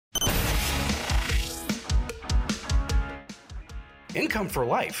Income for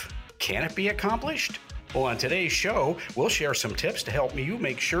life. Can it be accomplished? Well, on today's show, we'll share some tips to help you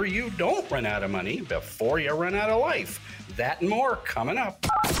make sure you don't run out of money before you run out of life. That and more coming up.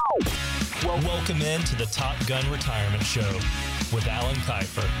 Well, welcome in to the Top Gun Retirement Show with Alan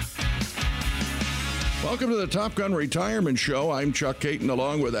Kifer. Welcome to the Top Gun Retirement Show. I'm Chuck Caton,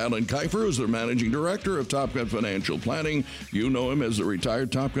 along with Alan Kifer, who's the Managing Director of Top Gun Financial Planning. You know him as a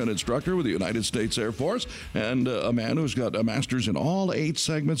retired Top Gun instructor with the United States Air Force, and a man who's got a master's in all 8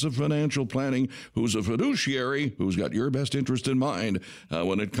 segments of financial planning, who's a fiduciary, who's got your best interest in mind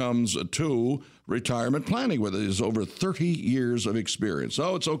when it comes to retirement planning, with his over 30 years of experience.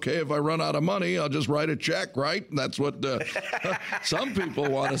 So it's okay if I run out of money, I'll just write a check, right? That's what some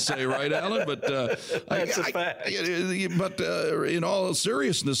people want to say, right, Alan? But that's a fact. But in all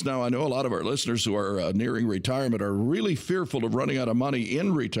seriousness now, I know a lot of our listeners who are nearing retirement are really fearful of running out of money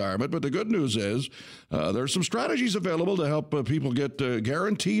in retirement. But the good news is there's some strategies available to help people get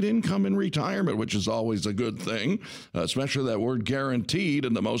guaranteed income in retirement, which is always a good thing, especially that word guaranteed.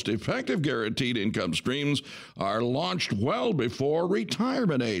 And the most effective guaranteed income streams are launched well before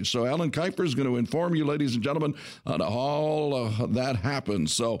retirement age. So Alan Kifer is going to inform you, ladies and gentlemen, on how all that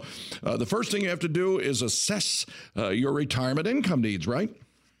happens. So the first thing you have to do is assess your retirement income needs, right?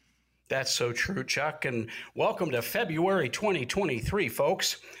 That's so true, Chuck. And welcome to February 2023,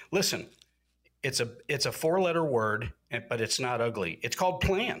 folks. Listen, it's a 4-letter word, but it's not ugly. It's called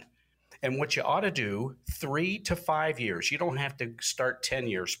plan. And what you ought to do 3 to 5 years, you don't have to start 10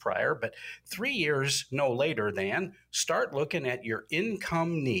 years prior, but 3 years no later than start looking at your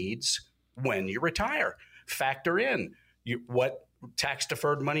income needs when you retire. Factor in what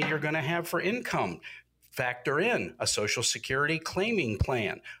tax-deferred money you're going to have for income. Factor in a Social Security claiming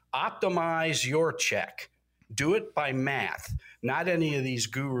plan. Optimize your check. Do it by math, not any of these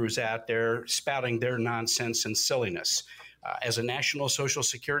gurus out there spouting their nonsense and silliness. As a National Social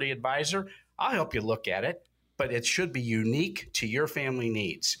Security advisor, I'll help you look at it, but it should be unique to your family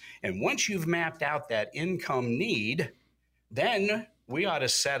needs. And once you've mapped out that income need, then we ought to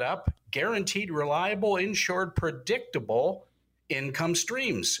set up guaranteed, reliable, insured, predictable income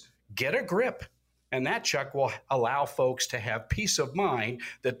streams. Get a grip. And that, Chuck, will allow folks to have peace of mind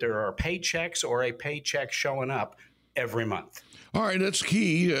that there are paychecks or a paycheck showing up every month. All right, that's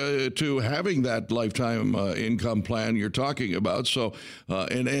key to having that lifetime income plan you're talking about. So,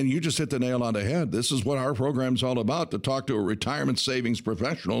 and you just hit the nail on the head. This is what our program's all about, to talk to a retirement savings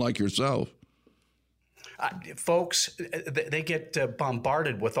professional like yourself. Folks, they get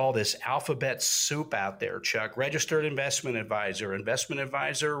bombarded with all this alphabet soup out there, Chuck. Registered investment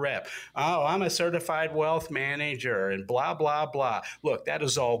advisor rep. Oh, I'm a certified wealth manager and blah, blah, blah. Look, that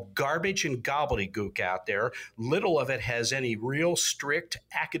is all garbage and gobbledygook out there. Little of it has any real strict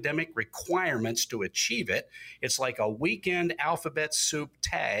academic requirements to achieve it. It's like a weekend alphabet soup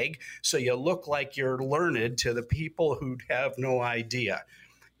tag, so you look like you're learned to the people who have no idea.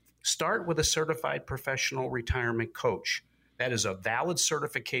 Start with a certified professional retirement coach. That is a valid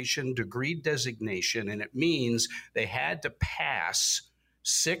certification, degree designation, and it means they had to pass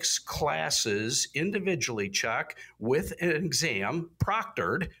 6 classes individually, Chuck, with an exam,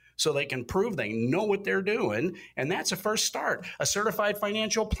 proctored, so they can prove they know what they're doing. And that's a first start. A certified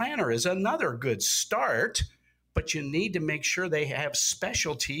financial planner is another good start. But you need to make sure they have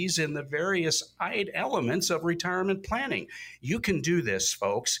specialties in the various elements of retirement planning. You can do this,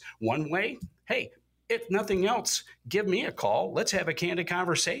 folks. One way, hey, if nothing else, give me a call. Let's have a candid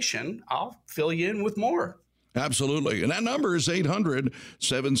conversation. I'll fill you in with more. Absolutely. And that number is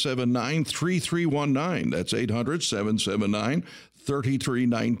 800-779-3319. That's 800-779-3319.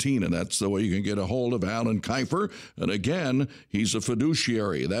 3319, and that's the way you can get a hold of Alan Kifer. And again, he's a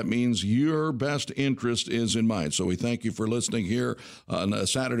fiduciary. That means your best interest is in mind. So we thank you for listening here on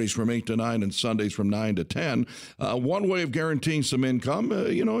Saturdays from 8 to 9 and Sundays from 9 to 10. One way of guaranteeing some income,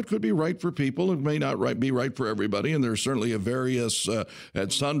 it could be right for people. It may not be right for everybody, and there's certainly a various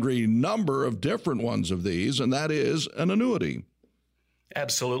and sundry number of different ones of these, and that is an annuity.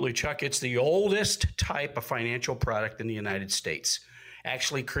 Absolutely, Chuck. It's the oldest type of financial product in the United States,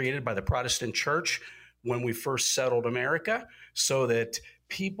 actually created by the Protestant Church when we first settled America, so that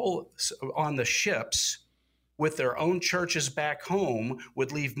people on the ships with their own churches back home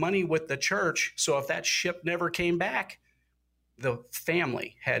would leave money with the church. So if that ship never came back, the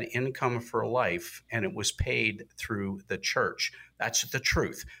family had income for life, and it was paid through the church. That's the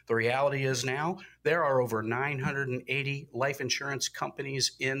truth. The reality is now there are over 980 life insurance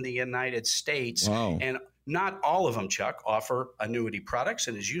companies in the United States. Wow. And not all of them, Chuck, offer annuity products.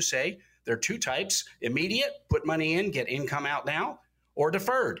 And as you say, there are 2 types: immediate, put money in, get income out now, or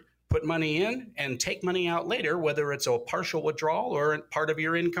deferred, put money in and take money out later, whether it's a partial withdrawal or part of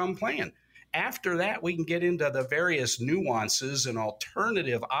your income plan. After that, we can get into the various nuances and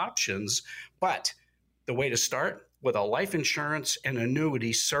alternative options. But the way to start, with a life insurance and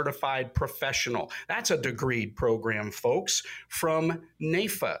annuity certified professional. That's a degreed program, folks, from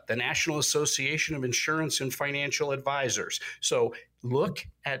NAIFA, the National Association of Insurance and Financial Advisors. So look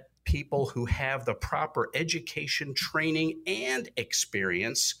at people who have the proper education, training, and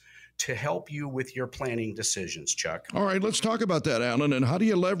experience to help you with your planning decisions, Chuck. All right, let's talk about that, Alan. And how do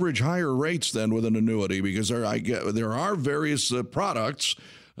you leverage higher rates then with an annuity? Because there are various products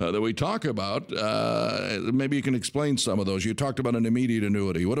that we talk about. Maybe you can explain some of those. You talked about an immediate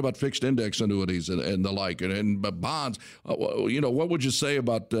annuity. What about fixed index annuities and the like, and bonds? What would you say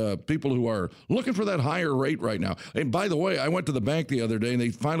about people who are looking for that higher rate right now? And by the way, I went to the bank the other day, and they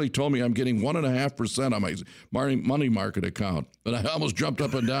finally told me I'm getting 1.5% on my money market account. And I almost jumped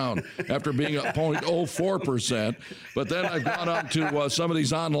up and down after being at 0.04%. But then I've gone on to some of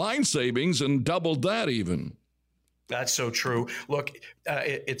these online savings and doubled that even. That's so true. Look,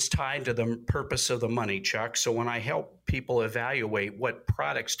 it's tied to the purpose of the money, Chuck. So when I help people evaluate what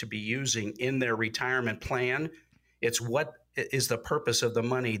products to be using in their retirement plan, it's what is the purpose of the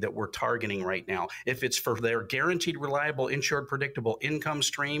money that we're targeting right now. If it's for their guaranteed, reliable, insured, predictable income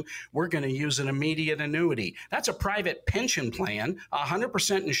stream, we're going to use an immediate annuity. That's a private pension plan,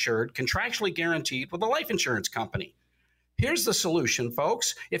 100% insured, contractually guaranteed with a life insurance company. Here's the solution,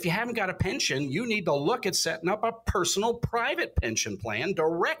 folks. If you haven't got a pension, you need to look at setting up a personal private pension plan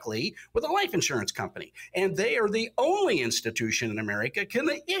directly with a life insurance company. And they are the only institution in America can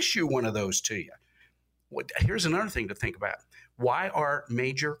they issue one of those to you. Here's another thing to think about. Why are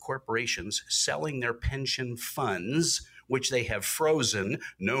major corporations selling their pension funds, which they have frozen?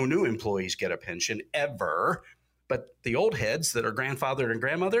 No new employees get a pension ever. But the old heads that are grandfathered and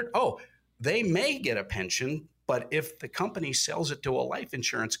grandmothered, they may get a pension. But if the company sells it to a life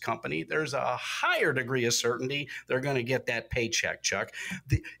insurance company, there's a higher degree of certainty they're going to get that paycheck, Chuck.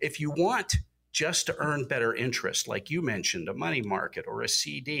 If you want just to earn better interest, like you mentioned, a money market or a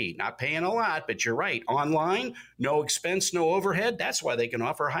CD, not paying a lot, but you're right, online, no expense, no overhead. That's why they can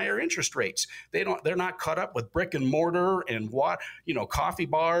offer higher interest rates. They're not caught up with brick and mortar and coffee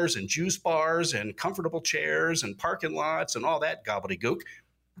bars and juice bars and comfortable chairs and parking lots and all that gobbledygook.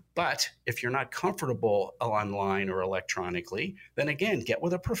 But if you're not comfortable online or electronically, then again, get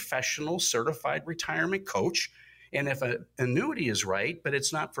with a professional certified retirement coach. And if an annuity is right, but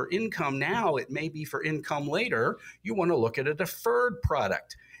it's not for income now, it may be for income later, you want to look at a deferred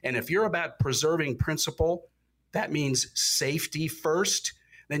product. And if you're about preserving principal, that means safety first.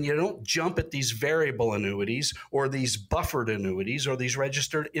 Then you don't jump at these variable annuities or these buffered annuities or these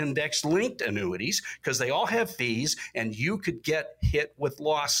registered index linked annuities, because they all have fees and you could get hit with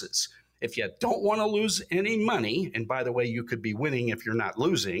losses. If you don't want to lose any money, and by the way, you could be winning if you're not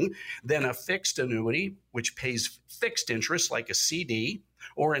losing, then a fixed annuity, which pays fixed interest like a CD,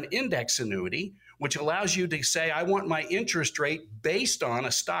 or an index annuity, which allows you to say, I want my interest rate based on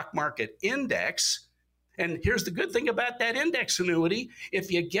a stock market index. And here's the good thing about that index annuity.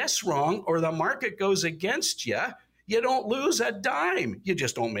 If you guess wrong or the market goes against you, you don't lose a dime. You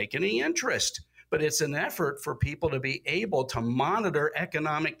just don't make any interest. But it's an effort for people to be able to monitor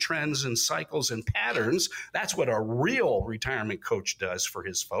economic trends and cycles and patterns. That's what a real retirement coach does for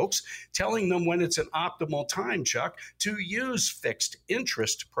his folks, telling them when it's an optimal time, Chuck, to use fixed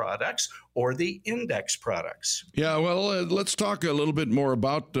interest products or the index products. Yeah, well, let's talk a little bit more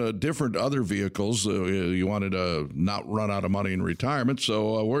about different other vehicles. You wanted to not run out of money in retirement.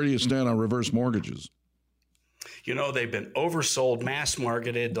 So where do you stand on reverse mortgages? They've been oversold, mass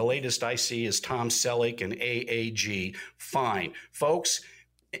marketed. The latest I see is Tom Selleck and AAG. Fine. Folks,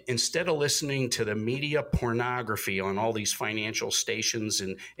 instead of listening to the media pornography on all these financial stations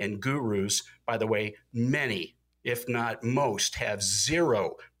and gurus, by the way, many, if not most, have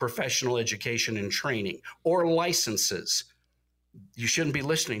zero professional education and training or licenses. You shouldn't be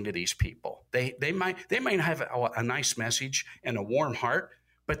listening to these people. They might have a nice message and a warm heart,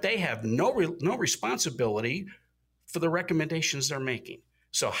 but they have no responsibility for the recommendations they're making.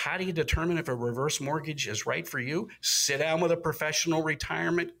 So how do you determine if a reverse mortgage is right for you? Sit down with a professional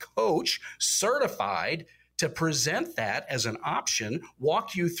retirement coach certified to present that as an option,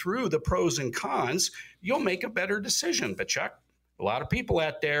 walk you through the pros and cons. You'll make a better decision. But Chuck, a lot of people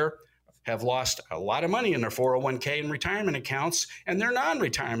out there have lost a lot of money in their 401k and retirement accounts and their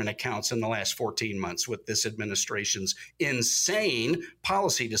non-retirement accounts in the last 14 months with this administration's insane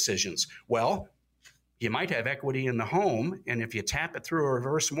policy decisions. Well, you might have equity in the home, and if you tap it through a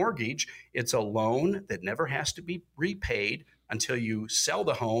reverse mortgage, it's a loan that never has to be repaid until you sell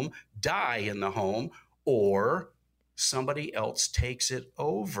the home, die in the home, or somebody else takes it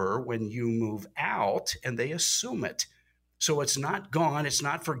over when you move out and they assume it. So it's not gone, it's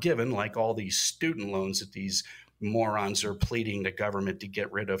not forgiven like all these student loans that these morons are pleading the government to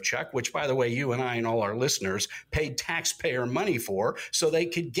get rid of, Chuck, which, by the way, you and I and all our listeners paid taxpayer money for so they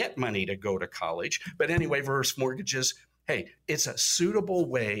could get money to go to college. But anyway, reverse mortgages, hey, it's a suitable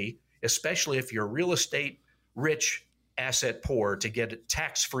way, especially if you're real estate rich, asset poor, to get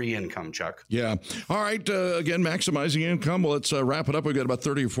tax-free income, Chuck. Yeah. All right. Again, maximizing income. Well, let's wrap it up. We've got about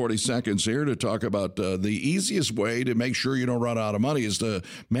 30 or 40 seconds here to talk about the easiest way to make sure you don't run out of money is to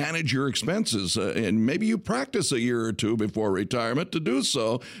manage your expenses. And maybe you practice a year or two before retirement to do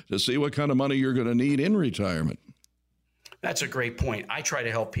so, to see what kind of money you're going to need in retirement. That's a great point. I try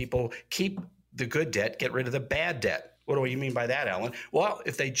to help people keep the good debt, get rid of the bad debt. What do you mean by that, Alan? Well,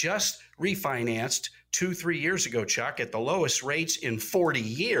 if they just refinanced 2-3 years ago, Chuck, at the lowest rates in 40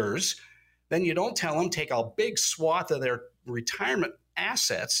 years, then you don't tell them take a big swath of their retirement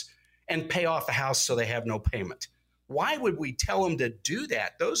assets and pay off a house so they have no payment. Why would we tell them to do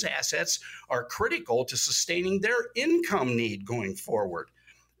that? Those assets are critical to sustaining their income need going forward.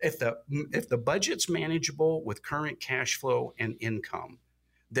 If the budget's manageable with current cash flow and income,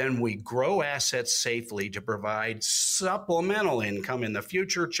 then we grow assets safely to provide supplemental income in the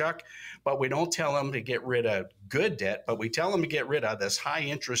future, Chuck. But we don't tell them to get rid of good debt, but we tell them to get rid of this high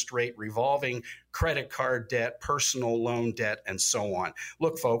interest rate, revolving credit card debt, personal loan debt, and so on.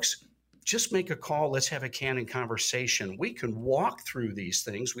 Look, folks, just make a call. Let's have a candid conversation. We can walk through these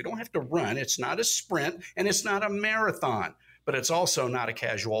things. We don't have to run. It's not a sprint and it's not a marathon. But it's also not a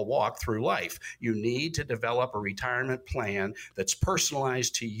casual walk through life. You need to develop a retirement plan that's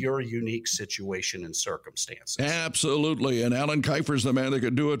personalized to your unique situation and circumstances. Absolutely. And Alan Kifer's the man that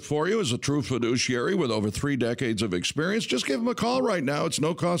can do it for you as a true fiduciary with over 3 decades of experience. Just give him a call right now. It's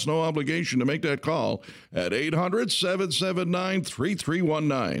no cost, no obligation to make that call at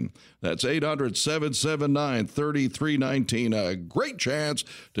 800-779-3319. That's 800-779-3319. A great chance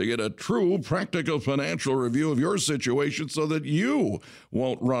to get a true practical financial review of your situation so that you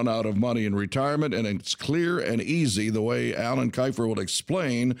won't run out of money in retirement. And it's clear and easy, the way Alan Kifer will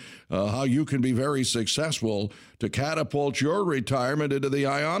explain how you can be very successful to catapult your retirement into the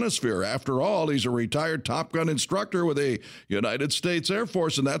ionosphere. After all, he's a retired Top Gun instructor with the United States Air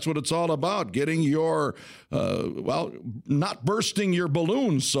Force, and that's what it's all about, getting your, not bursting your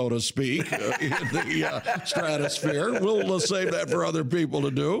balloon, so to speak, in the stratosphere. We'll save that for other people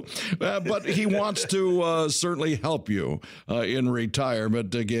to do. But he wants to certainly help you in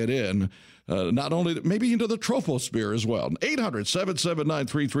retirement to get in. Not only, maybe into the troposphere as well.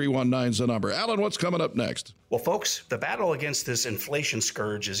 800-779-3319 is the number. Alan, what's coming up next? Well, folks, the battle against this inflation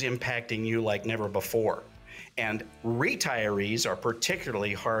scourge is impacting you like never before. And retirees are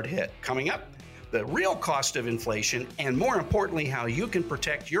particularly hard hit. Coming up, the real cost of inflation, and more importantly, how you can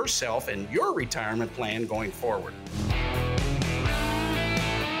protect yourself and your retirement plan going forward.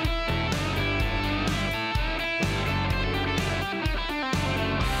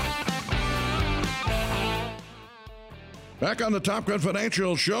 Back on the Top Gun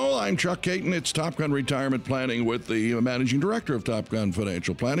Financial Show, I'm Chuck Caton. It's Top Gun Retirement Planning with the Managing Director of Top Gun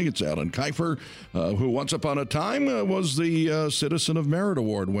Financial Planning. It's Alan Kifer, who once upon a time was the Citizen of Merit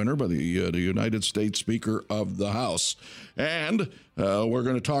Award winner by the United States Speaker of the House. And we're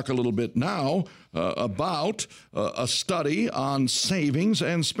going to talk a little bit now about a study on savings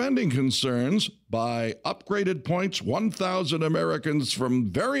and spending concerns by Upgraded Points, 1,000 Americans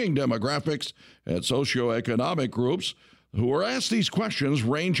from varying demographics and socioeconomic groups who were asked these questions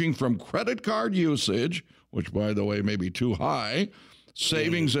ranging from credit card usage, which, by the way, may be too high,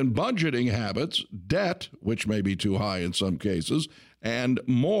 savings and budgeting habits, debt, which may be too high in some cases, and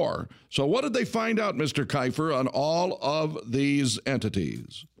more. So what did they find out, Mr. Kifer, on all of these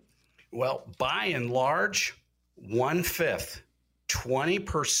entities? Well, by and large, 1/5,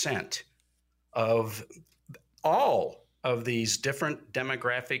 20% of all of these different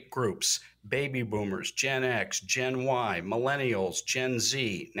demographic groups, baby boomers, Gen X, Gen Y, millennials, Gen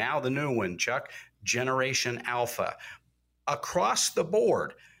Z, now the new one, Chuck, Generation Alpha. Across the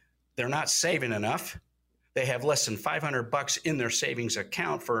board, they're not saving enough. They have less than $500 in their savings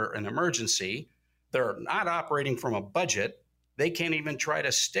account for an emergency. They're not operating from a budget. They can't even try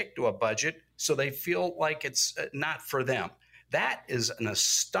to stick to a budget, so they feel like it's not for them. That is an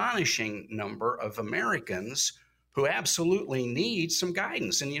astonishing number of Americans who absolutely need some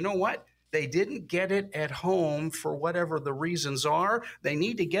guidance. And you know what? They didn't get it at home for whatever the reasons are. They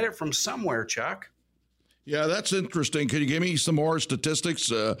need to get it from somewhere, Chuck. Yeah, that's interesting. Can you give me some more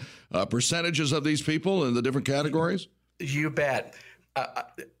statistics, percentages of these people in the different categories? You bet.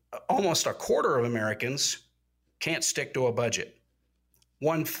 Almost a quarter of Americans can't stick to a budget.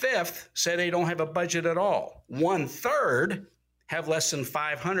 1/5 say they don't have a budget at all. 1/3 have less than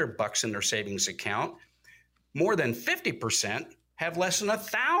 $500 in their savings account. More than 50% have less than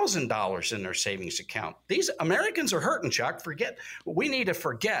 $1,000 in their savings account. These Americans are hurting, Chuck. We need to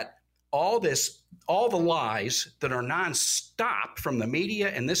forget all the lies that are nonstop from the media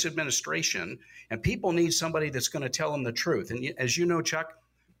and this administration, and people need somebody that's going to tell them the truth. And as you know, Chuck,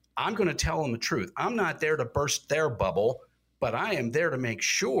 I'm going to tell them the truth. I'm not there to burst their bubble, but I am there to make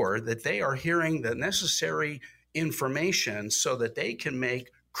sure that they are hearing the necessary information so that they can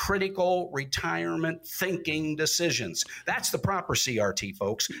make critical retirement thinking decisions. That's the proper CRT,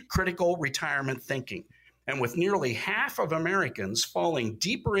 folks, critical retirement thinking. And with nearly half of Americans falling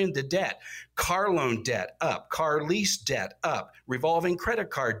deeper into debt, car loan debt up, car lease debt up, revolving credit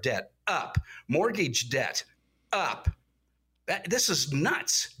card debt up, mortgage debt up. This is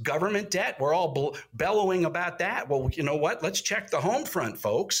nuts. Government debt, we're all bellowing about that. Well, you know what? Let's check the home front,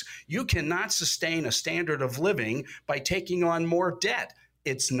 folks. You cannot sustain a standard of living by taking on more debt.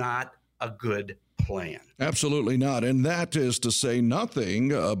 It's not a good plan. Absolutely not. And that is to say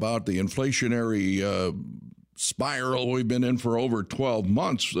nothing about the inflationary spiral we've been in for over 12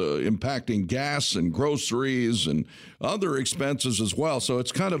 months, impacting gas and groceries and other expenses as well. So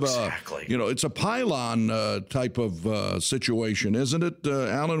it's kind of it's a pile-on type of situation, isn't it,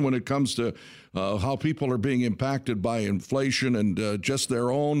 Alan, when it comes to how people are being impacted by inflation and just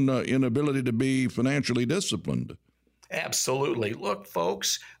their own inability to be financially disciplined? Absolutely. Look,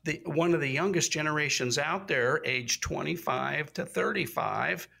 folks, one of the youngest generations out there, age 25 to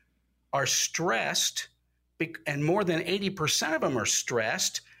 35, are stressed, and more than 80% of them are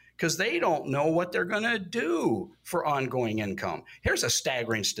stressed because they don't know what they're going to do for ongoing income. Here's a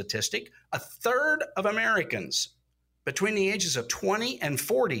staggering statistic. 1/3 of Americans between the ages of 20 and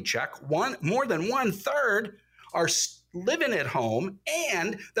 40, Chuck, more than 1/3 are living at home,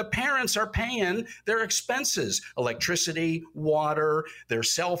 and the parents are paying their expenses, electricity, water, their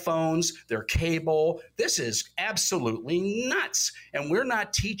cell phones, their cable. This is absolutely nuts. And we're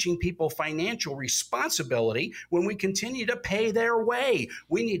not teaching people financial responsibility when we continue to pay their way.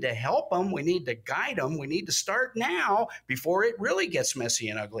 We need to help them. We need to guide them. We need to start now before it really gets messy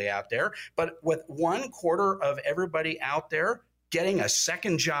and ugly out there. But with 1/4 of everybody out there getting a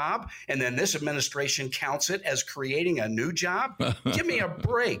second job, and then this administration counts it as creating a new job? Give me a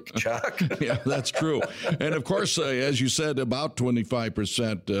break, Chuck. Yeah, that's true. And of course, as you said, about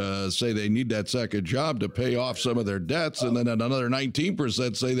 25% say they need that second job to pay off some of their debts, and then another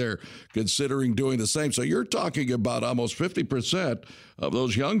 19% say they're considering doing the same. So you're talking about almost 50% of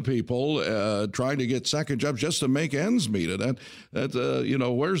those young people trying to get second jobs just to make ends meet. And where's the That's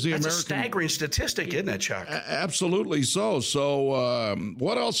American? That's a staggering statistic, isn't it, Chuck? Absolutely so. So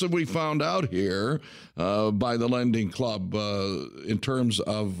what else have we found out here by the Lending Club in terms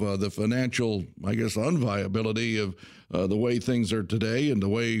of the financial, unviability of the way things are today and the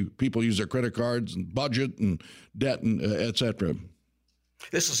way people use their credit cards and budget and debt and et cetera?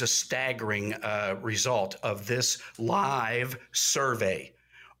 This is a staggering result of this live survey.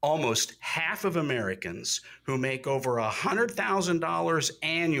 Almost half of Americans who make over $100,000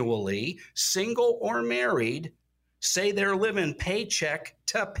 annually, single or married, say they're living paycheck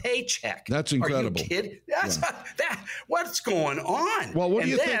to paycheck. That's incredible. Are you kidding? What's going on? Well, what do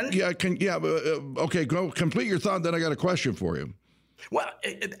you think? Okay, go complete your thought. Then I got a question for you. Well,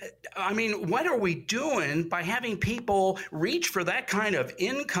 what are we doing by having people reach for that kind of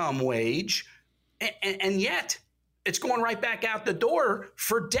income wage, and yet it's going right back out the door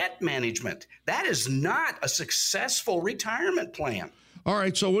for debt management? That is not a successful retirement plan. All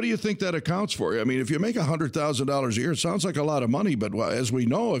right, so what do you think that accounts for? I mean, if you make $100,000 a year, it sounds like a lot of money, but as we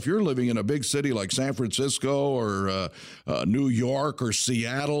know, if you're living in a big city like San Francisco or New York or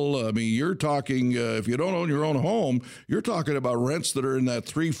Seattle, you're talking, if you don't own your own home, you're talking about rents that are in that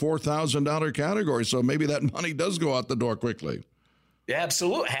 $3,000-$4,000 category, so maybe that money does go out the door quickly. Yeah,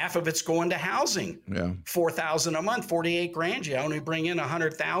 absolutely. Half of it's going to housing. Yeah. $4,000 a month, $48,000. You only bring in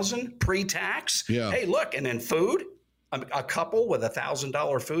 $100,000 pre-tax. Yeah. Hey, look, and then food. A couple with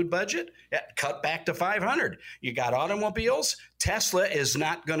 $1,000 food budget, cut back to $500. You got automobiles. Tesla is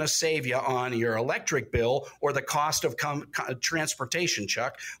not going to save you on your electric bill or the cost of transportation,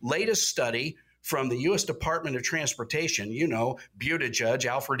 Chuck. Latest study from the U.S. Department of Transportation, Buttigieg,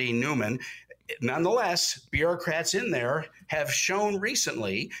 Alfred E. Newman. Nonetheless, bureaucrats in there have shown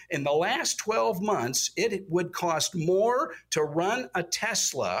recently in the last 12 months, it would cost more to run a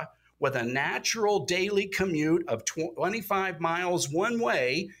Tesla with a natural daily commute of 25 miles one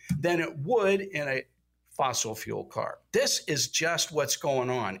way than it would in a fossil fuel car. This is just what's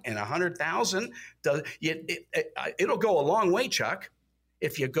going on. And 100,000, it'll go a long way, Chuck,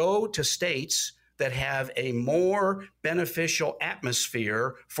 if you go to states that have a more beneficial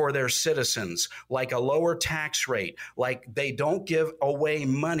atmosphere for their citizens, like a lower tax rate, like they don't give away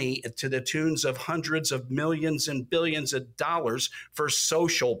money to the tunes of hundreds of millions and billions of dollars for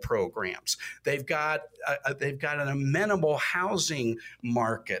social programs. They've got an amenable housing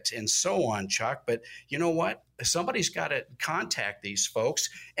market and so on, Chuck. But you know what? Somebody's got to contact these folks.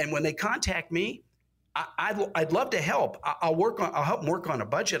 And when they contact me, I'd love to help. I'll help them work on a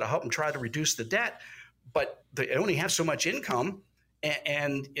budget. I'll help them try to reduce the debt, but they only have so much income,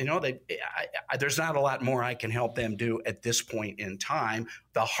 and you know there's not a lot more I can help them do at this point in time.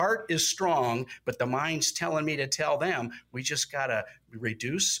 The heart is strong, but the mind's telling me to tell them we just got to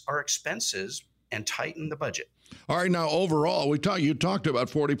reduce our expenses and tighten the budget. All right, now overall, you talked about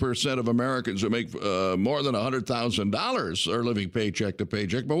 40% of Americans who make more than $100,000 are living paycheck to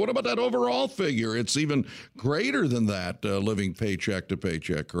paycheck. But what about that overall figure? It's even greater than that, living paycheck to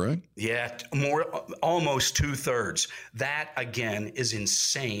paycheck, correct? Yeah, almost 2/3. That, again, is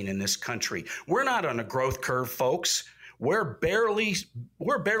insane in this country. We're not on a growth curve, folks. We're barely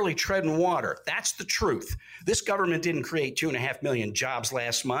treading water. That's the truth. This government didn't create 2.5 million jobs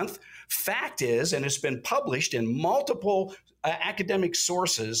last month. Fact is, and it's been published in multiple academic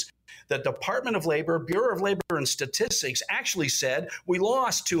sources, the Department of Labor, Bureau of Labor and Statistics actually said we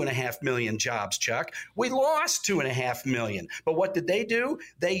lost 2.5 million jobs, Chuck. We lost 2.5 million. But what did they do?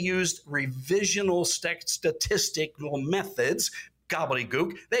 They used revisional statistical methods,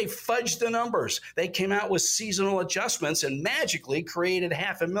 gobbledygook. They fudged the numbers. They came out with seasonal adjustments and magically created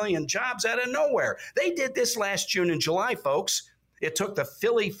 500,000 jobs out of nowhere. They did this last June and July, folks. It took the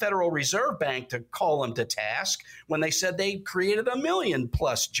Philly Federal Reserve Bank to call them to task when they said they created 1 million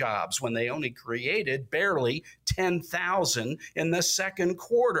plus jobs when they only created barely 10,000 in the second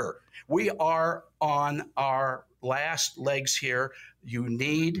quarter. We are on our last legs here. You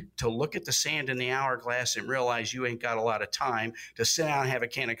need to look at the sand in the hourglass and realize you ain't got a lot of time to sit down and have a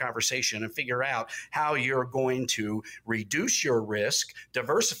candid conversation and figure out how you're going to reduce your risk.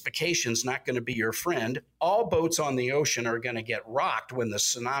 Diversification's not going to be your friend. All boats on the ocean are going to get rocked when the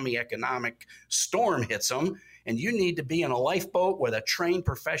tsunami economic storm hits them. And you need to be in a lifeboat with a trained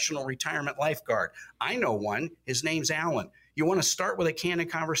professional retirement lifeguard. I know one. His name's Alan. You want to start with a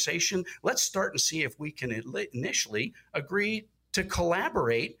candid conversation? Let's start and see if we can initially agree to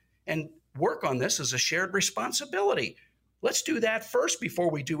collaborate and work on this as a shared responsibility. Let's do that first before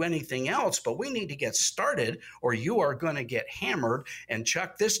we do anything else, but we need to get started or you are going to get hammered. And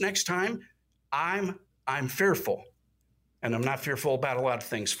Chuck, this next time, I'm fearful. And I'm not fearful about a lot of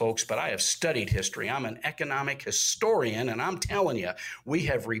things, folks, but I have studied history. I'm an economic historian, and I'm telling you, we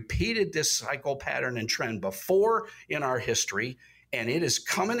have repeated this cycle pattern and trend before in our history, and it is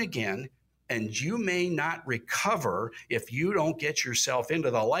coming again. And you may not recover if you don't get yourself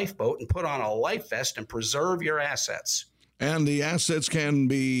into the lifeboat and put on a life vest and preserve your assets. And the assets can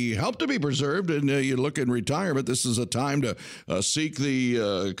be helped to be preserved. And you look in retirement, this is a time to seek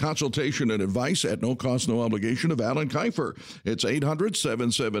the consultation and advice at no cost, no obligation of Alan Kifer. It's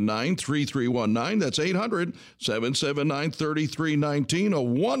 800-779-3319. That's 800-779-3319. A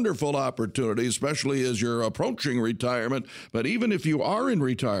wonderful opportunity, especially as you're approaching retirement. But even if you are in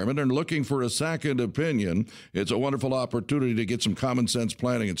retirement and looking for a second opinion, it's a wonderful opportunity to get some common sense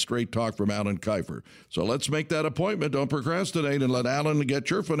planning and straight talk from Alan Kifer. So let's make that appointment. Don't procrastinate and let Alan get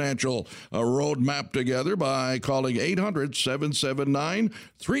your financial roadmap together by calling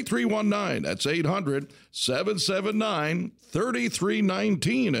 800-779-3319. That's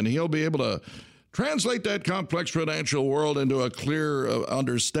 800-779-3319, and he'll be able to translate that complex financial world into a clear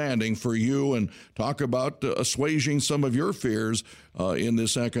understanding for you and talk about assuaging some of your fears in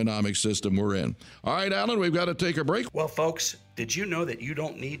this economic system we're in. All right, Alan, we've got to take a break. Well, folks, did you know that you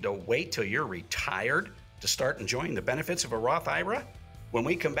don't need to wait till you're retired to start enjoying the benefits of a Roth IRA? When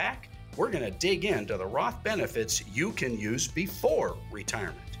we come back, we're going to dig into the Roth benefits you can use before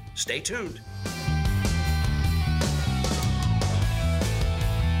retirement. Stay tuned.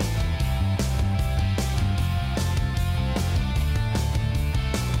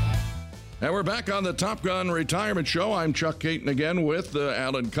 And we're back on the Top Gun Retirement Show. I'm Chuck Caton again with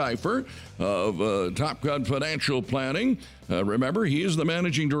Alan Kifer of Top Gun Financial Planning. Remember, he is the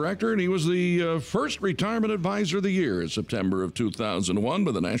managing director, and he was the first retirement advisor of the year in September of 2001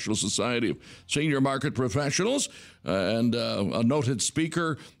 by the National Society of Senior Market Professionals. and a noted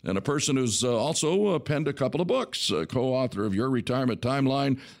speaker, and a person who's also penned a couple of books, co-author of Your Retirement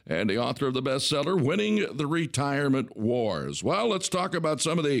Timeline and the author of the bestseller, Winning the Retirement Wars. Well, let's talk about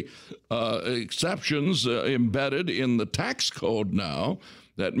some of the exceptions embedded in the tax code now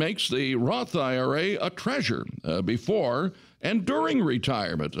that makes the Roth IRA a treasure before and during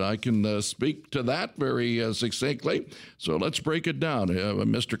retirement. I can speak to that very succinctly. So let's break it down.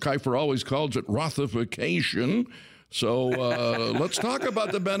 Mr. Kifer always calls it Rothification. So let's talk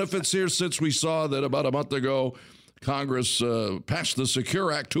about the benefits here, since we saw that about a month ago, Congress passed the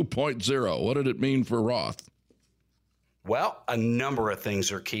Secure Act 2.0. What did it mean for Roth? Well, a number of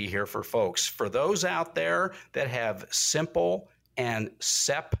things are key here for folks. For those out there that have simple and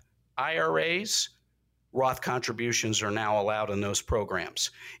SEP IRAs, Roth contributions are now allowed in those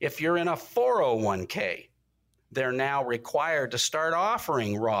programs. If you're in a 401k, they're now required to start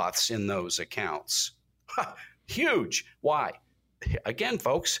offering Roths in those accounts. Huge. Why? Again,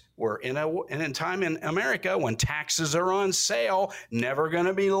 folks, we're in a time in America when taxes are on sale, never going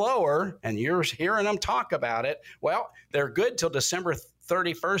to be lower, and you're hearing them talk about it. Well, they're good till December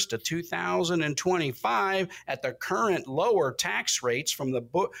 31st of 2025 at the current lower tax rates from the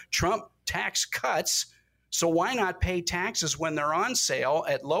Trump tax cuts. So why not pay taxes when they're on sale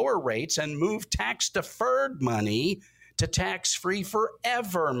at lower rates and move tax-deferred money to tax-free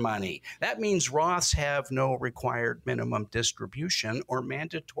forever money? That means Roths have no required minimum distribution or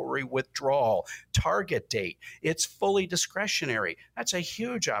mandatory withdrawal target date. It's fully discretionary. That's a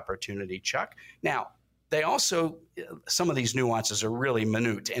huge opportunity, Chuck. Now, they also, some of these nuances are really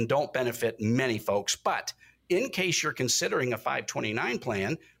minute and don't benefit many folks. But in case you're considering a 529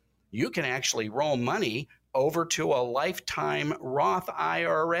 plan, you can actually roll money over to a lifetime Roth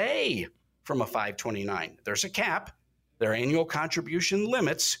IRA from a 529. There's a cap, their annual contribution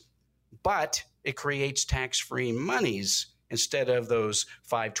limits, but it creates tax-free monies instead of those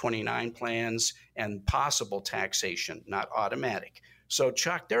 529 plans and possible taxation, not automatic. So,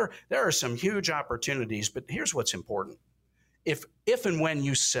 Chuck, there are some huge opportunities, but here's what's important. If and when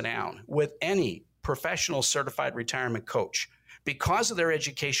you sit down with any professional certified retirement coach, because of their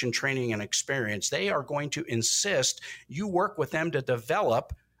education, training, and experience, they are going to insist you work with them to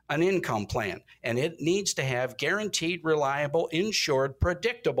develop an income plan. And it needs to have guaranteed, reliable, insured,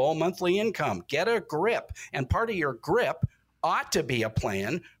 predictable monthly income. Get a grip. And part of your grip ought to be a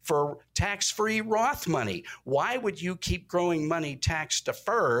plan for tax-free Roth money. Why would you keep growing money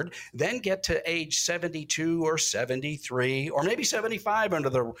tax-deferred, then get to age 72 or 73 or maybe 75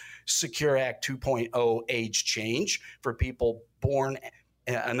 under the Secure Act 2.0 age change for people born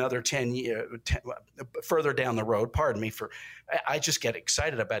another 10 years further down the road? Pardon me for, I just get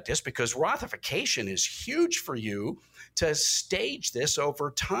excited about this because Rothification is huge for you to stage this over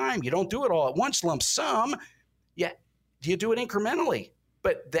time. You don't do it all at once, lump sum. Yeah. You do it incrementally,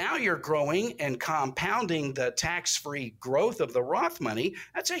 but now you're growing and compounding the tax-free growth of the Roth money.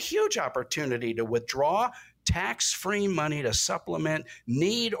 That's a huge opportunity to withdraw tax-free money to supplement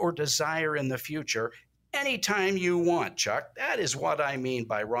need or desire in the future anytime you want, Chuck. That is what I mean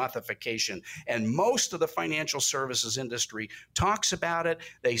by Rothification. And most of the financial services industry talks about it.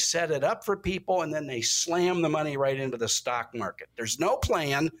 They set it up for people, and then they slam the money right into the stock market. There's no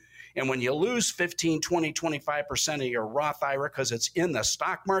plan. And when you lose 15, 20, 25% of your Roth IRA because it's in the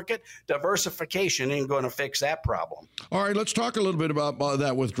stock market, diversification ain't going to fix that problem. All right, let's talk a little bit about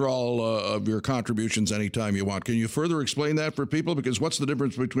that withdrawal of your contributions anytime you want. Can you further explain that for people? Because what's the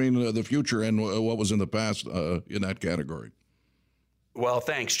difference between the future and what was in the past in that category? Well,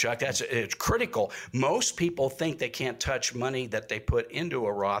 thanks, Chuck. It's critical. Most people think they can't touch money that they put into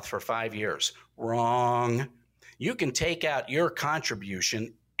a Roth for 5 years. Wrong. You can take out your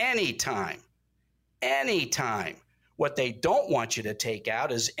contribution anytime. What they don't want you to take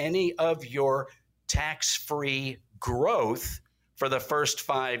out is any of your tax-free growth for the first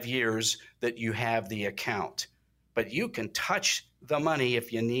 5 years that you have the account. But you can touch the money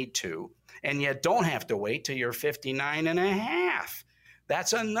if you need to, and you don't have to wait till you're 59 and a half.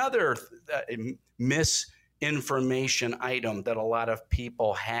 That's another misinformation item that a lot of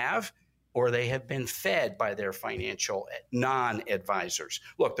people have, or they have been fed by their financial non-advisors.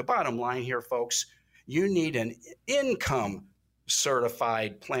 Look, the bottom line here, folks, you need an income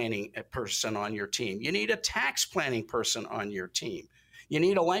certified planning person on your team. You need a tax planning person on your team. You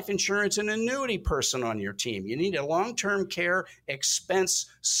need a life insurance and annuity person on your team. You need a long-term care expense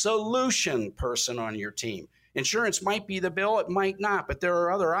solution person on your team. Insurance might be the bill, it might not, but there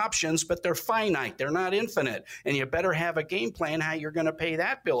are other options, but they're finite, they're not infinite. And you better have a game plan how you're going to pay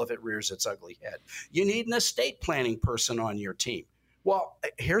that bill if it rears its ugly head. You need an estate planning person on your team. Well,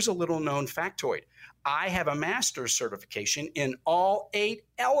 here's a little known factoid. I have a master's certification in all 8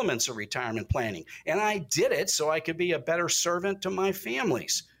 elements of retirement planning, and I did it so I could be a better servant to my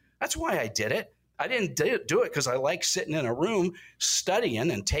families. That's why I did it. I didn't do it because I like sitting in a room studying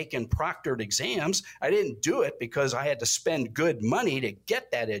and taking proctored exams. I didn't do it because I had to spend good money to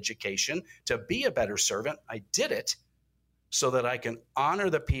get that education to be a better servant. I did it so that I can honor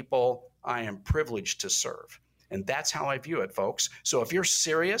the people I am privileged to serve. And that's how I view it, folks. So if you're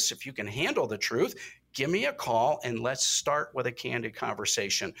serious, if you can handle the truth, give me a call and let's start with a candid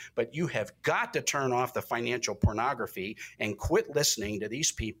conversation. But you have got to turn off the financial pornography and quit listening to these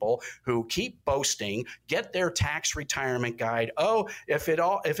people who keep boasting, get their tax retirement guide. Oh, if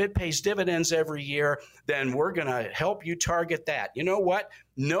it pays dividends every year, then we're going to help you target that. You know what?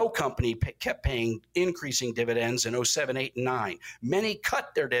 No company kept paying increasing dividends in 07, 8, and 9. Many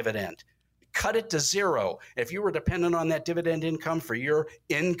cut their dividend. Cut it to zero. If you were dependent on that dividend income for your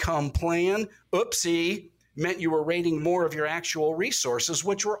income plan, oopsie, meant you were rating more of your actual resources,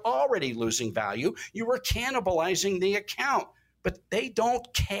 which were already losing value. You were cannibalizing the account, but they don't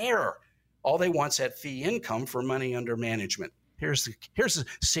care. All they want is that fee income for money under management. Here's the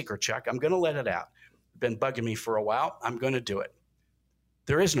secret, Chuck. I'm going to let it out. Been bugging me for a while. I'm going to do it.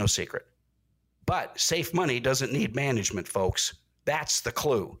 There is no secret. But safe money doesn't need management, folks. That's the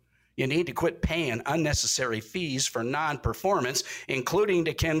clue. You need to quit paying unnecessary fees for non-performance, including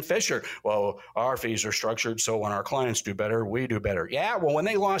to Ken Fisher. Well, our fees are structured so when our clients do better, we do better. Yeah, well, when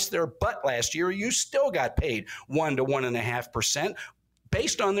they lost their butt last year, you still got paid 1 to 1.5%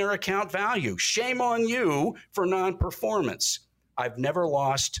 based on their account value. Shame on you for non-performance. I've never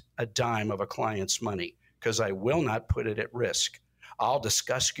lost a dime of a client's money because I will not put it at risk. I'll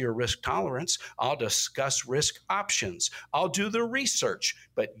discuss your risk tolerance. I'll discuss risk options. I'll do the research,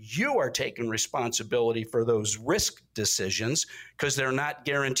 but you are taking responsibility for those risk decisions because they're not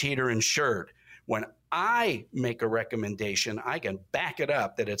guaranteed or insured. When I make a recommendation, I can back it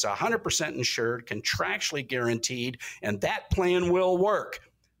up that it's 100% insured, contractually guaranteed, and that plan will work.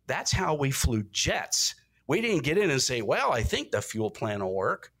 That's how we flew jets. We didn't get in and say, well, I think the fuel plan will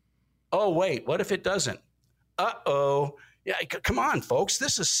work. Oh, wait, what if it doesn't? Uh-oh. Yeah, come on, folks.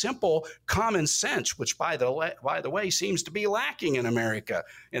 This is simple common sense, which, by the way, seems to be lacking in America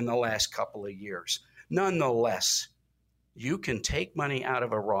in the last couple of years. Nonetheless, you can take money out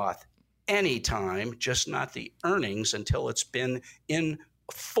of a Roth anytime, just not the earnings until it's been in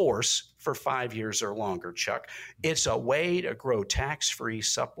force for 5 years or longer, Chuck. It's a way to grow tax-free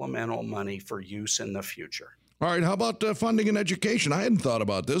supplemental money for use in the future. All right, how about funding and education? I hadn't thought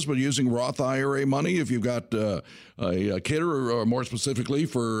about this, but using Roth IRA money, if you've got a kid or more specifically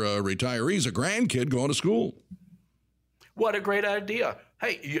for retirees, a grandkid going to school. What a great idea.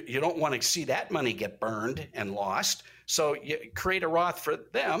 Hey, you don't want to see that money get burned and lost, so you create a Roth for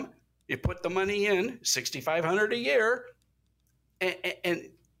them. You put the money in, $6,500 a year, and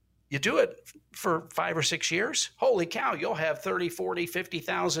you do it for 5 or 6 years. Holy cow, you'll have $30,000, $40,000,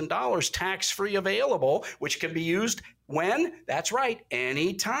 $50,000 tax-free available, which can be used when? That's right,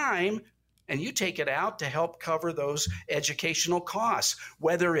 anytime. And you take it out to help cover those educational costs,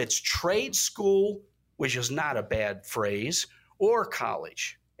 whether it's trade school, which is not a bad phrase, or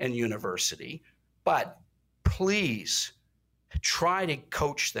college and university. But please try to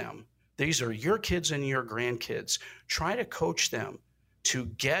coach them. These are your kids and your grandkids. Try to coach them to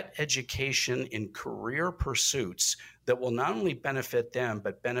get education in career pursuits that will not only benefit them,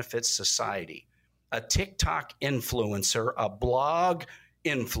 but benefit society. A TikTok influencer, a blog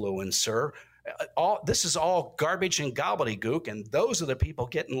influencer, this is all garbage and gobbledygook, and those are the people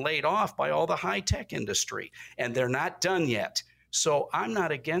getting laid off by all the high-tech industry, and they're not done yet. So I'm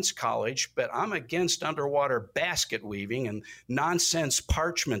not against college, but I'm against underwater basket weaving and nonsense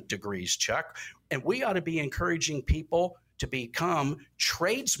parchment degrees, Chuck. And we ought to be encouraging people to become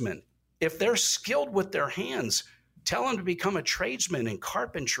tradesmen. If they're skilled with their hands, tell them to become a tradesman in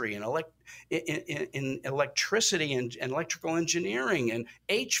carpentry and in electricity and electrical engineering and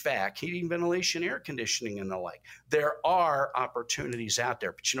HVAC, heating, ventilation, air conditioning, and the like. There are opportunities out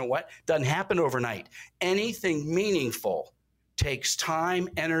there, but you know what? Doesn't happen overnight. Anything meaningful takes time,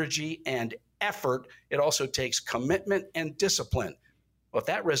 energy, and effort. It also takes commitment and discipline. Well, if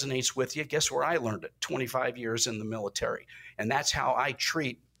that resonates with you, guess where I learned it? 25 years in the military. And that's how I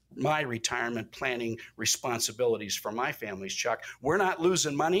treat my retirement planning responsibilities for my families, Chuck. We're not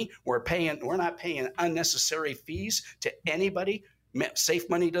losing money. We're not paying unnecessary fees to anybody Safe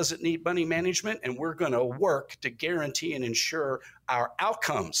money doesn't need money management, and we're going to work to guarantee and ensure our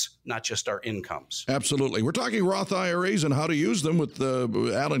outcomes, not just our incomes. Absolutely. We're talking Roth IRAs and how to use them with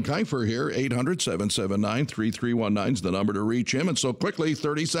Alan Kifer here. 800-779-3319 is the number to reach him. And so quickly,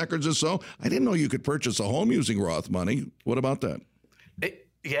 30 seconds or so, I didn't know you could purchase a home using Roth money. What about that?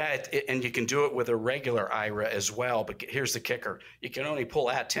 And you can do it with a regular IRA as well. But here's the kicker. You can only pull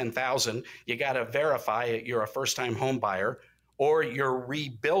out $10,000. You got to verify you're a first-time home buyer, or you're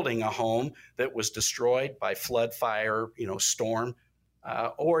rebuilding a home that was destroyed by flood, fire, storm,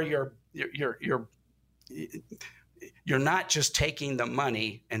 or you're not just taking the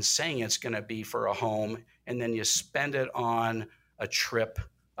money and saying it's going to be for a home, and then you spend it on a trip,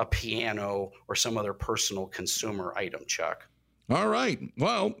 a piano, or some other personal consumer item, Chuck. All right.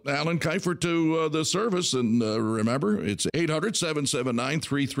 Well, Alan Kifer to the service. And remember, it's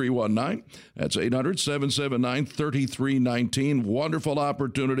 800-779-3319. That's 800-779-3319. Wonderful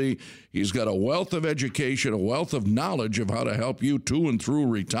opportunity. He's got a wealth of education, a wealth of knowledge of how to help you to and through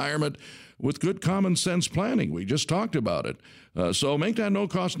retirement with good common sense planning. We just talked about it. So make that no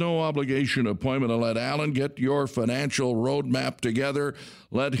cost, no obligation appointment and let Alan get your financial roadmap together.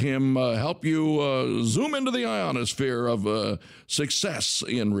 Let him help you zoom into the ionosphere of success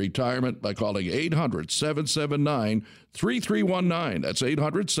in retirement by calling 800-779-3319. That's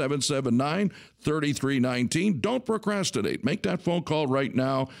 800-779-3319. Don't procrastinate. Make that phone call right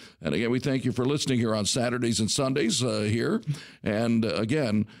now. And again, we thank you for listening here on Saturdays and Sundays here. And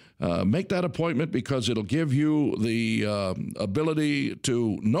again, make that appointment because it'll give you the ability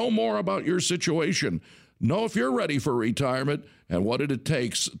to know more about your situation, know if you're ready for retirement, and what it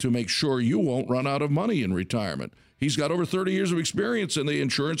takes to make sure you won't run out of money in retirement. He's got over 30 years of experience in the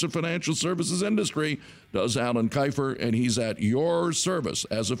insurance and financial services industry, does Alan Kifer, and he's at your service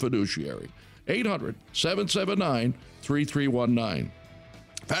as a fiduciary. 800-779-3319.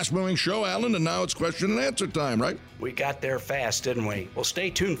 Fast-moving show, Alan, and now it's question and answer time, right? We got there fast, didn't we? Well, stay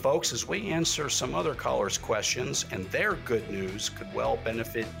tuned, folks, as we answer some other callers' questions, and their good news could well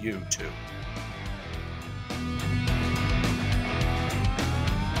benefit you, too.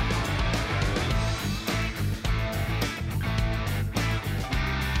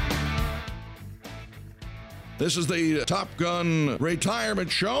 This is the Top Gun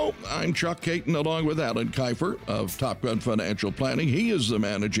Retirement Show. I'm Chuck Caton along with Alan Kifer of Top Gun Financial Planning. He is the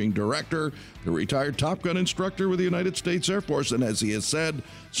managing director, the retired Top Gun instructor with the United States Air Force. And as he has said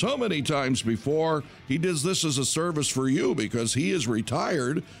so many times before, he does this as a service for you because he is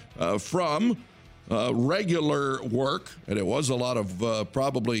retired from regular work. And it was a lot of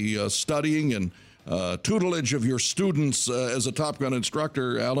probably studying and tutelage of your students as a Top Gun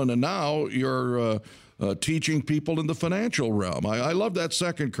instructor, Alan. And now you're teaching people in the financial realm. I love that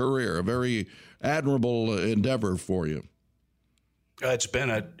second career, a very admirable endeavor for you. It's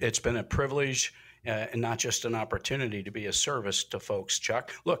been a privilege and not just an opportunity to be a service to folks,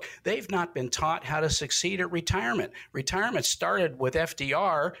 Chuck. Look, they've not been taught how to succeed at retirement. Retirement started with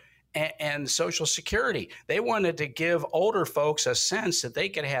FDR and Social Security. They wanted to give older folks a sense that they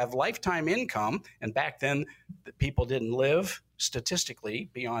could have lifetime income. And back then, people didn't live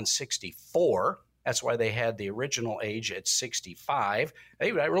statistically beyond 64. That's why they had the original age at 65. I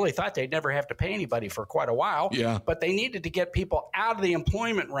really thought they'd never have to pay anybody for quite a while. Yeah. But they needed to get people out of the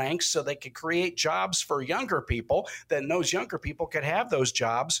employment ranks so they could create jobs for younger people. Then those younger people could have those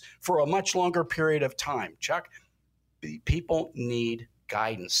jobs for a much longer period of time. Chuck, people need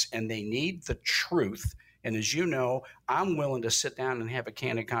guidance and they need the truth. And as you know, I'm willing to sit down and have a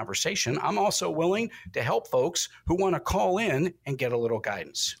candid conversation. I'm also willing to help folks who want to call in and get a little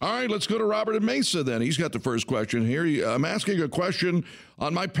guidance. All right, let's go to Robert in Mesa then. He's got the first question here. I'm asking a question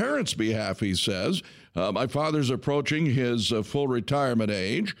on my parents' behalf, he says. My father's approaching his full retirement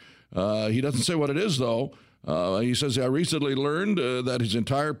age. He doesn't say what it is, though. He says, I recently learned that his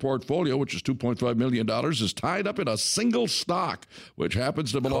entire portfolio, which is $2.5 million, is tied up in a single stock, which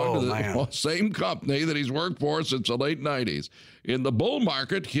happens to belong to the same company that he's worked for since the late 90s. In the bull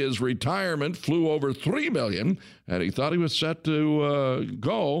market, his retirement flew over $3 million, and he thought he was set to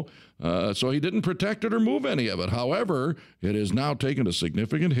go, so he didn't protect it or move any of it. However, it has now taken a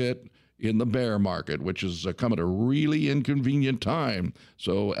significant hit in the bear market, which has come at a really inconvenient time.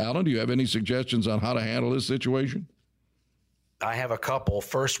 So, Alan, do you have any suggestions on how to handle this situation? I have a couple.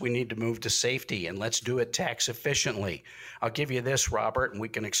 First, we need to move to safety, and let's do it tax efficiently. I'll give you this, Robert, and we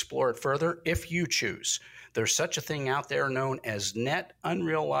can explore it further if you choose. There's such a thing out there known as net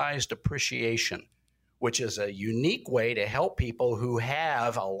unrealized appreciation, which is a unique way to help people who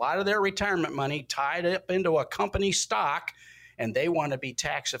have a lot of their retirement money tied up into a company stock, and they want to be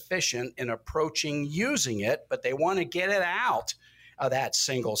tax efficient in approaching using it, but they want to get it out.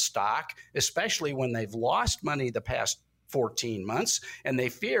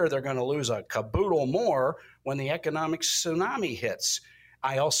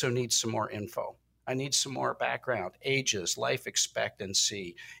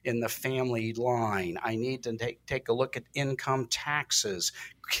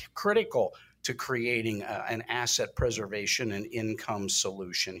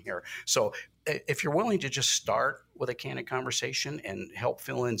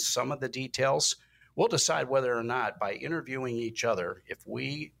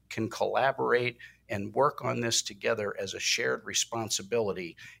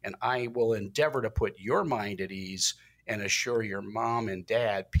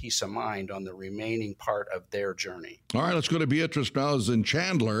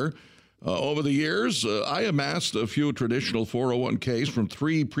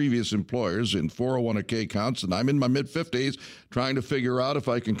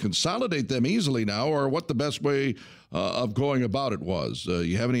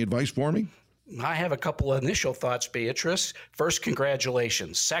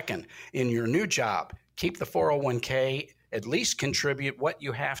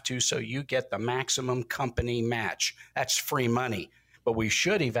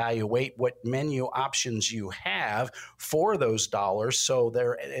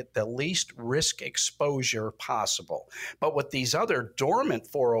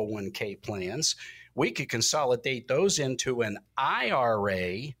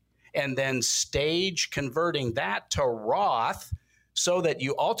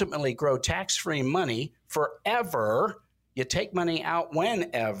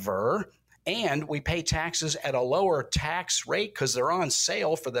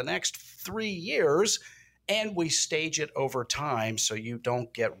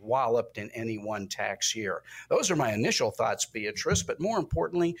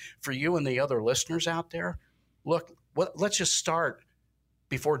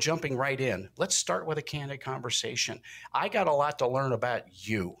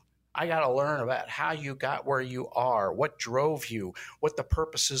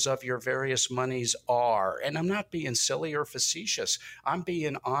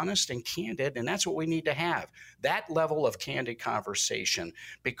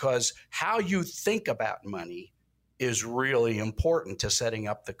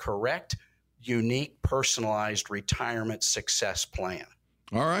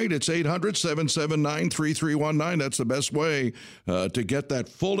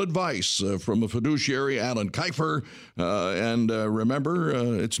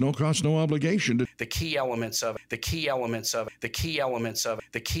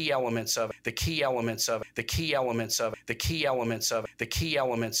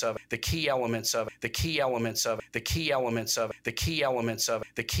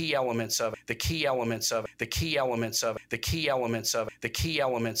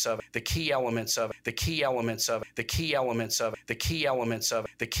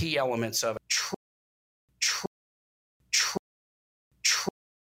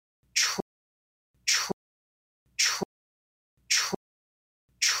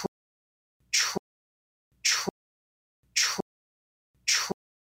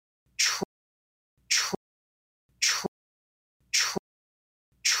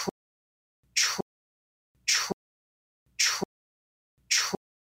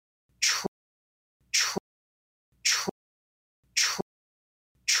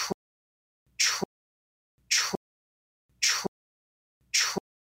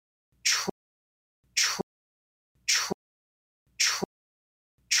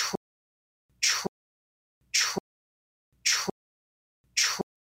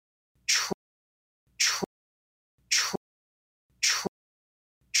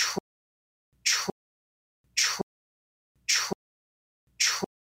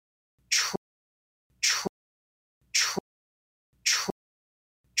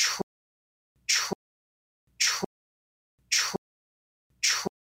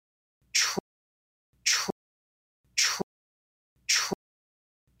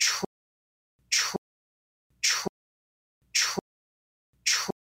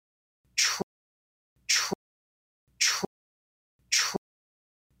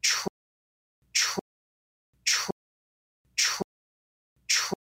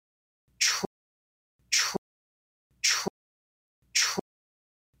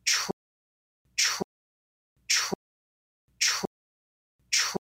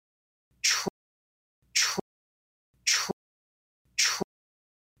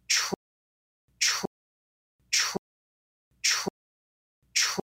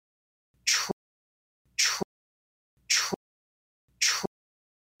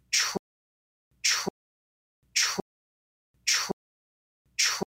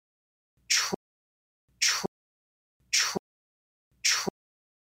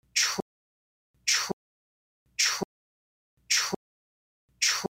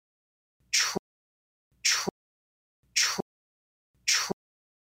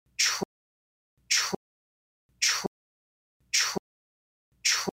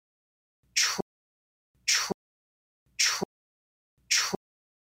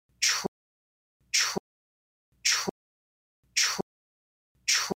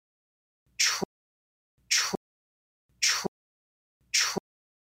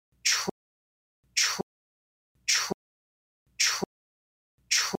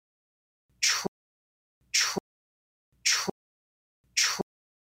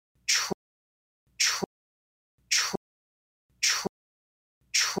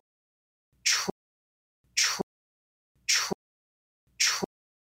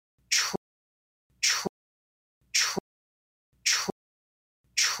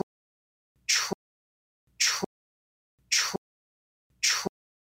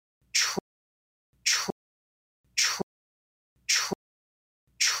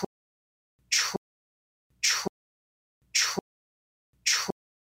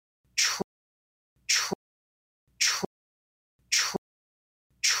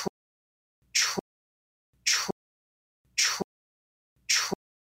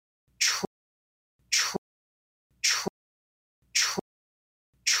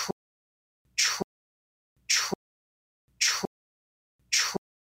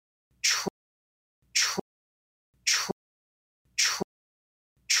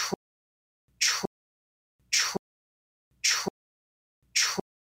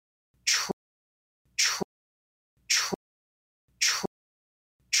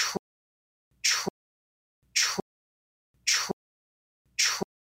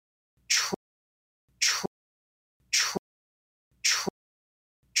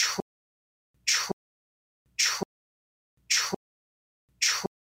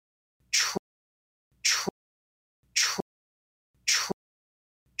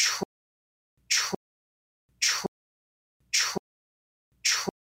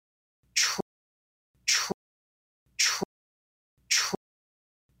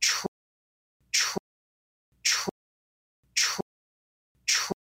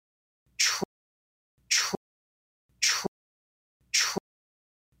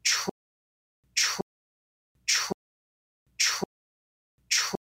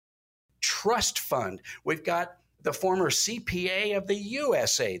 Trust fund. We've got the former CPA of the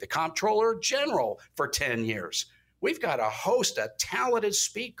USA, the Comptroller General for 10 years. We've got a host of talented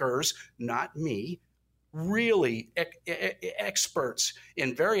speakers, not me, really experts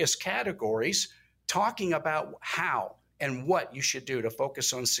in various categories, talking about how and what you should do to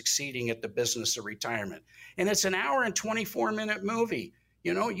focus on succeeding at the business of retirement. And it's an hour and 24-minute movie.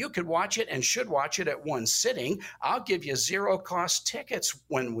 You know, you could watch it and should watch it at one sitting. I'll give you zero-cost tickets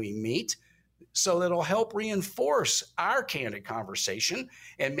when we meet, so that'll help reinforce our candid conversation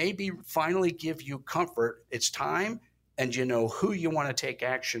and maybe finally give you comfort. It's time, and you know who you want to take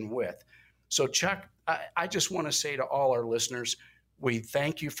action with. So, Chuck, I just want to say to all our listeners, we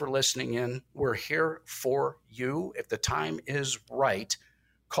thank you for listening in. We're here for you. If the time is right,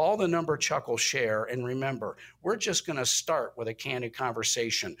 call the number Chuck will share. And remember, we're just going to start with a candid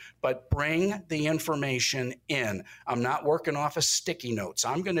conversation, but bring the information in. I'm not working off of sticky notes.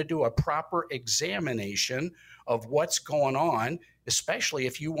 I'm going to do a proper examination of what's going on, especially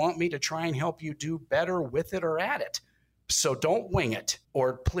if you want me to try and help you do better with it or at it. So don't wing it,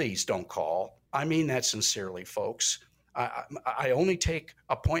 or please don't call. I mean that sincerely, folks. I only take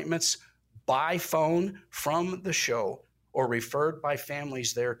appointments by phone from the show or referred by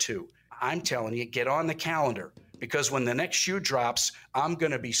families there too. I'm telling you, get on the calendar, because when the next shoe drops, I'm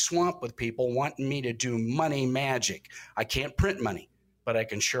going to be swamped with people wanting me to do money magic. I can't print money, but I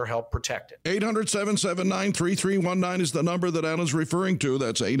can sure help protect it. 800-779-3319 is the number that Alan's referring to.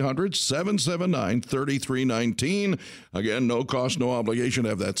 That's 800-779-3319. Again, no cost, no obligation to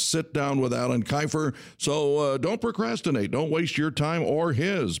have that sit down with Alan Kifer. So don't procrastinate. Don't waste your time or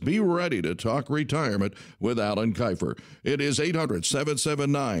his. Be ready to talk retirement with Alan Kifer. It is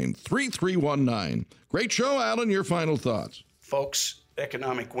 800-779-3319. Great show, Alan. Your final thoughts. Folks,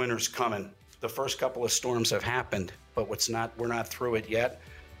 economic winter's coming. The first couple of storms have happened, but we're not through it yet.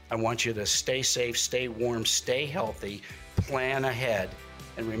 I want you to stay safe, stay warm, stay healthy, plan ahead.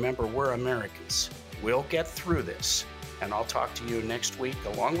 And remember, we're Americans. We'll get through this. And I'll talk to you next week,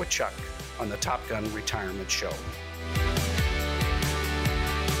 along with Chuck, on the Top Gun Retirement Show.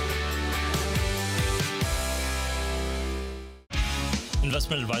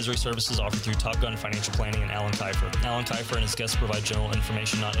 Investment advisory services offered through Top Gun Financial Planning and Alan Kifer. Alan Kifer and his guests provide general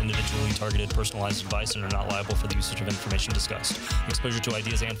information, not individually targeted, personalized advice, and are not liable for the usage of information discussed. Exposure to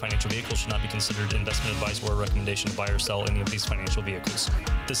ideas and financial vehicles should not be considered investment advice or a recommendation to buy or sell any of these financial vehicles.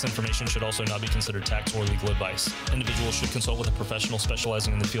 This information should also not be considered tax or legal advice. Individuals should consult with a professional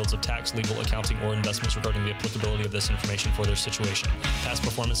specializing in the fields of tax, legal, accounting, or investments regarding the applicability of this information for their situation. Past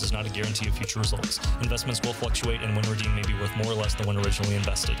performance is not a guarantee of future results. Investments will fluctuate, and when redeemed may be worth more or less than when originally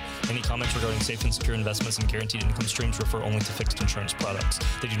invested. Any comments regarding safe and secure investments and guaranteed income streams refer only to fixed insurance products.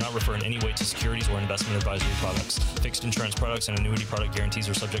 They do not refer in any way to securities or investment advisory products. Fixed insurance products and annuity product guarantees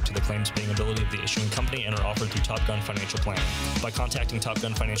are subject to the claims paying ability of the issuing company and are offered through Top Gun Financial Planning. By contacting Top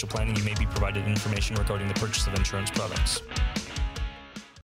Gun Financial Planning, you may be provided information regarding the purchase of insurance products.